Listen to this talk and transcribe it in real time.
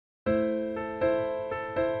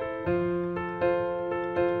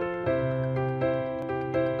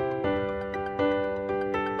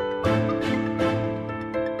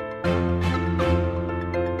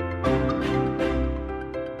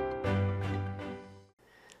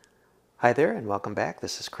Hi there and welcome back.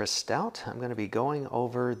 This is Chris Stout. I'm going to be going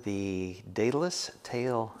over the Daedalus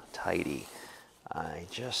Tail Tidy. I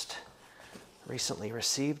just recently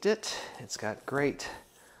received it. It's got great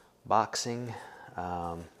boxing.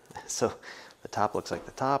 So the top looks like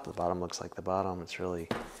the top, the bottom looks like the bottom. It's really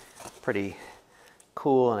pretty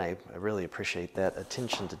cool, and I really appreciate that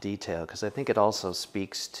attention to detail because I think it also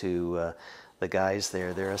speaks to the guys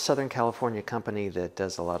there. They're a Southern California company that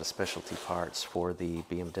does a lot of specialty parts for the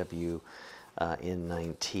BMW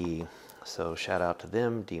nineT. So shout out to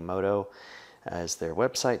them. Dmoto is their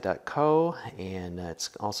website.co, and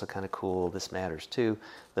it's also kind of cool, this matters too,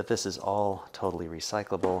 that this is all totally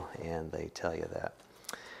recyclable, and they tell you that.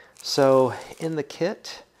 So in the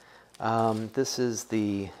kit, this is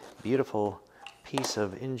the beautiful piece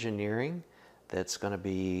of engineering that's going to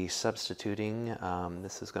be substituting.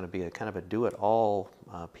 This is going to be a kind of a do-it-all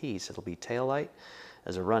piece. It'll be tail light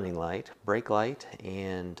as a running light, brake light,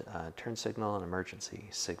 and turn signal and emergency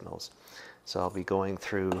signals. So I'll be going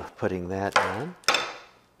through putting that on.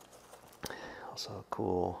 Also a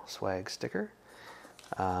cool swag sticker.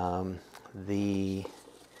 The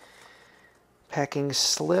packing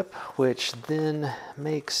slip, which then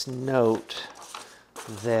makes note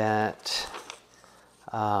that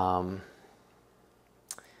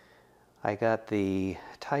I got the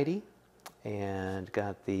Tidy and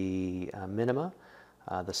got the Minima,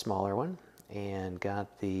 the smaller one, and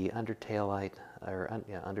got the undertail light or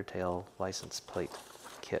undertail license plate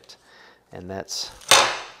kit, and that's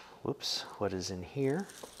what is in here.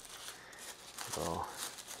 We'll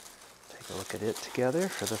take a look at it together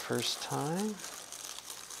for the first time.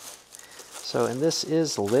 So, and this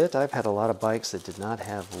is lit. I've had a lot of bikes that did not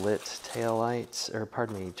have lit tail lights, or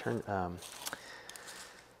pardon me,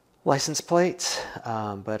 license plates,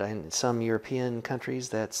 but in some European countries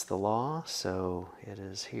that's the law, so it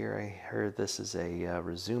is here. I heard this is a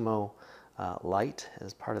Rizzo light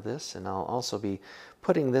as part of this, and I'll also be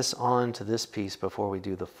putting this on to this piece before we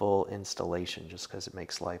do the full installation, just because it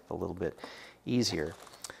makes life a little bit easier.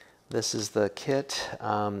 This is the kit.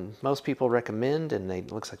 Most people recommend, and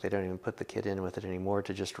it looks like they don't even put the kit in with it anymore,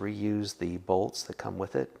 to just reuse the bolts that come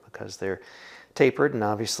with it because they're tapered and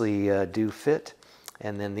obviously do fit.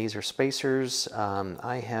 And then these are spacers.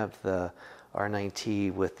 I have the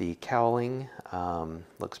RnineT with the cowling.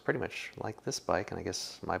 Looks pretty much like this bike, and I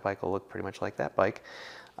guess my bike will look pretty much like that bike.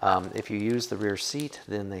 If you use the rear seat,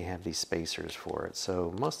 then they have these spacers for it.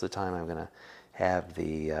 So most of the time I'm going to have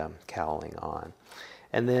the cowling on.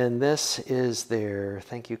 And then this is their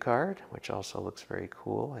thank you card, which also looks very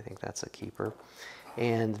cool. I think that's a keeper.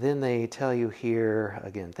 And then they tell you here,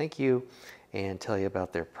 again, thank you, and tell you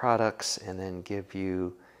about their products, and then give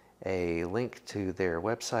you a link to their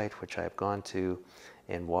website, which I've gone to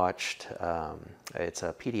and watched. It's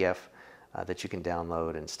a PDF that you can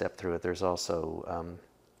download and step through it. There's also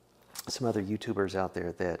some other YouTubers out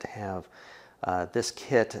there that have this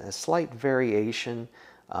kit, a slight variation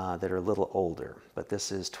that are a little older, but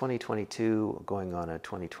this is 2022 going on a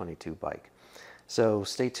 2022 bike. So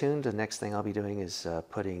stay tuned. The next thing I'll be doing is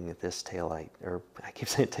putting this taillight, or I keep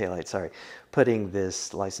saying taillight, sorry, putting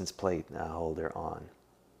this license plate holder on.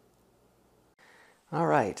 All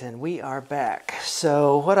right, and we are back.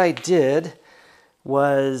 So what I did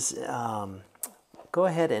was go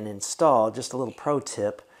ahead and install, just a little pro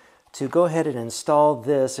tip, to go ahead and install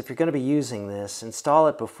this. If you're going to be using this, install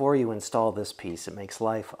it before you install this piece. It makes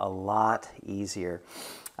life a lot easier.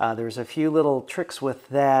 There's a few little tricks with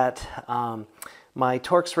that. My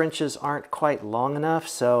Torx wrenches aren't quite long enough,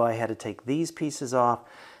 so I had to take these pieces off.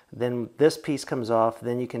 Then this piece comes off.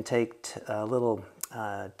 Then you can take a little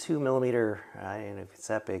 2mm, I don't know if it's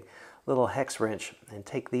that big, little hex wrench, and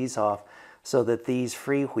take these off so that these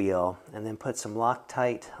freewheel, and then put some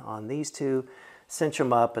Loctite on these two, cinch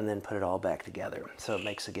them up, and then put it all back together. So it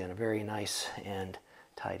makes, again, a very nice and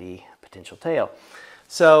tidy potential tail.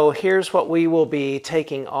 So here's what we will be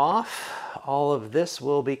taking off. All of this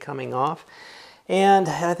will be coming off. And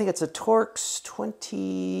I think it's a Torx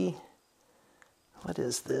 20, what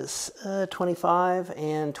is this? 25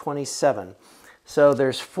 and 27. So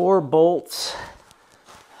there's 4 bolts,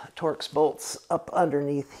 Torx bolts up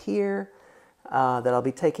underneath here that I'll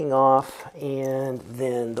be taking off, and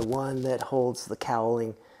then the one that holds the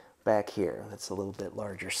cowling back here. That's a little bit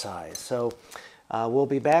larger size. So we'll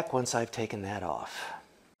be back once I've taken that off.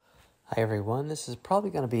 Hi everyone, this is probably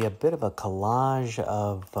going to be a bit of a collage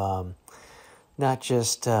of not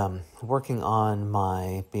just working on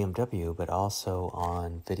my BMW, but also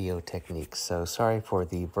on video techniques. So sorry for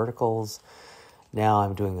the verticals. Now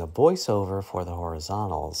I'm doing a voiceover for the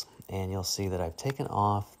horizontals, and you'll see that I've taken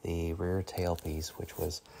off the rear tail piece, which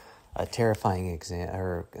was a terrifying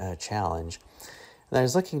challenge. And I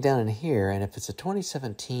was looking down in here, and if it's a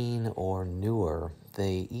 2017 or newer,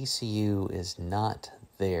 the ECU is not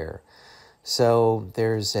there. So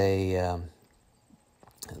there's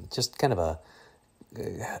just kind of a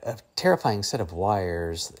terrifying set of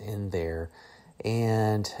wires in there,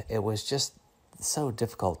 and it was just so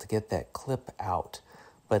difficult to get that clip out.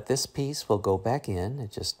 But this piece will go back in.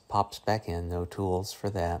 It just pops back in, no tools for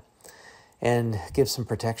that, and gives some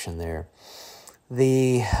protection there.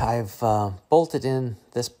 I've bolted in.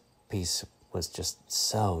 This piece was just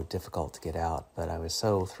so difficult to get out, but I was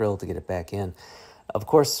so thrilled to get it back in. Of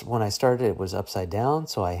course, when I started, it was upside down,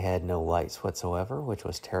 so I had no lights whatsoever, which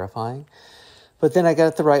was terrifying. But then I got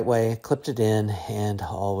it the right way, clipped it in, and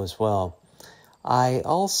all was well. I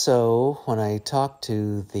also, when I talked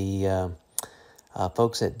to the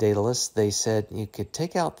folks at Daedalus, they said you could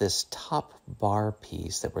take out this top bar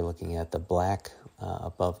piece that we're looking at, the black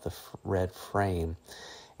above the red frame,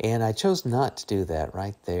 and I chose not to do that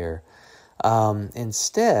right there.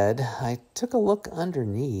 Instead, I took a look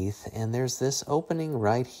underneath, and there's this opening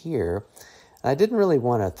right here. I didn't really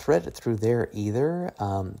want to thread it through there either,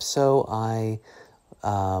 so I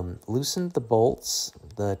loosened the bolts,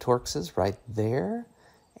 the Torxes right there,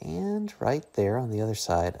 and right there on the other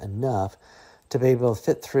side, enough to be able to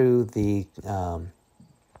fit through the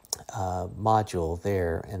module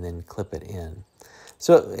there and then clip it in.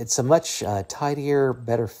 So it's a much tidier,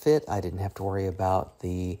 better fit. I didn't have to worry about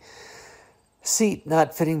the seat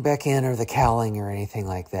not fitting back in or the cowling or anything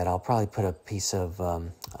like that. I'll probably put a piece of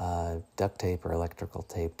duct tape or electrical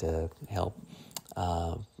tape to help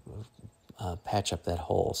patch up that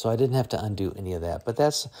hole. So I didn't have to undo any of that, but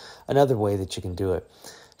that's another way that you can do it.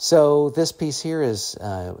 So this piece here is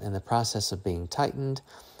in the process of being tightened.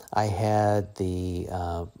 I had the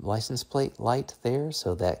license plate light there,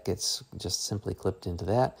 so that gets just simply clipped into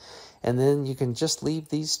that. And then you can just leave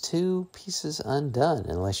these two pieces undone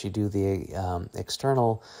unless you do the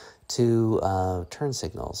external two turn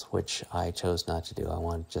signals, which I chose not to do. I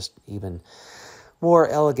want just even more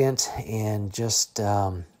elegant and just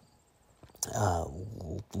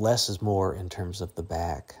less is more in terms of the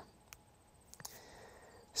back.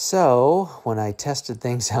 So when I tested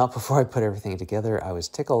things out before I put everything together, I was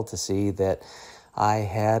tickled to see that I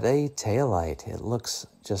had a taillight. It looks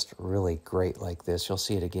just really great like this. You'll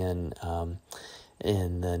see it again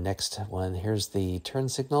in the next one. Here's the turn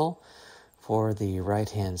signal for the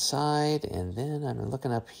right-hand side, and then I'm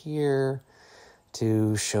looking up here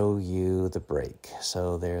to show you the brake.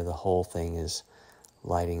 So there, the whole thing is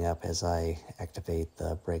lighting up as I activate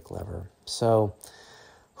the brake lever. So,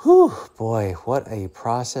 whew, boy, what a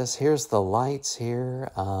process. Here's the lights here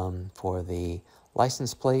for the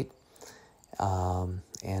license plate.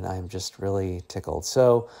 And I'm just really tickled.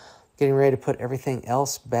 So getting ready to put everything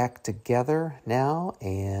else back together now,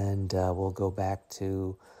 and we'll go back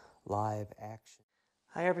to live action.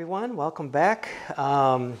 Hi everyone, welcome back.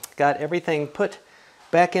 Got everything put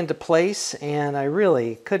back into place, and I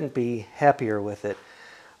really couldn't be happier with it.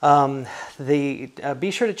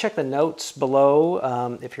 Be sure to check the notes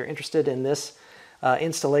below if you're interested in this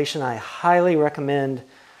installation. I highly recommend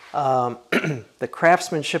the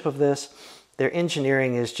craftsmanship of this. Their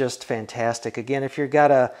engineering is just fantastic. Again, if you've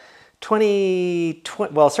got a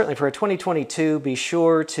well, certainly for a 2022, be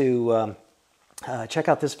sure to check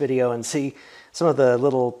out this video and see some of the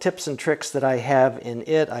little tips and tricks that I have in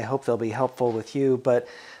it. I hope they'll be helpful with you. But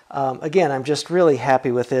again, I'm just really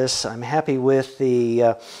happy with this. I'm happy with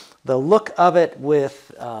the look of it with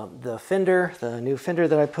the fender, the new fender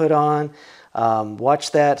that I put on.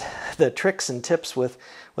 Watch the tricks and tips with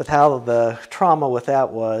how the trauma with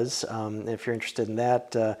that was. If you're interested in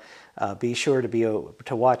that, be sure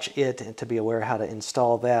to watch it and to be aware how to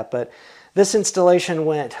install that. But this installation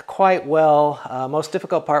went quite well. Most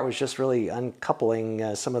difficult part was just really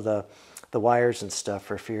uncoupling some of the wires and stuff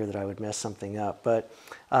for fear that I would mess something up. But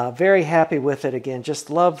very happy with it. Again, just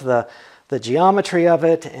love the geometry of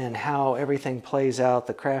it and how everything plays out.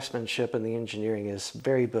 The craftsmanship and the engineering is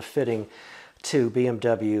very befitting to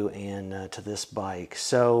BMW and to this bike.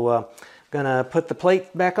 So I'm gonna put the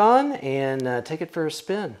plate back on and take it for a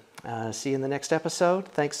spin. See you in the next episode.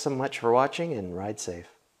 Thanks so much for watching, and ride safe.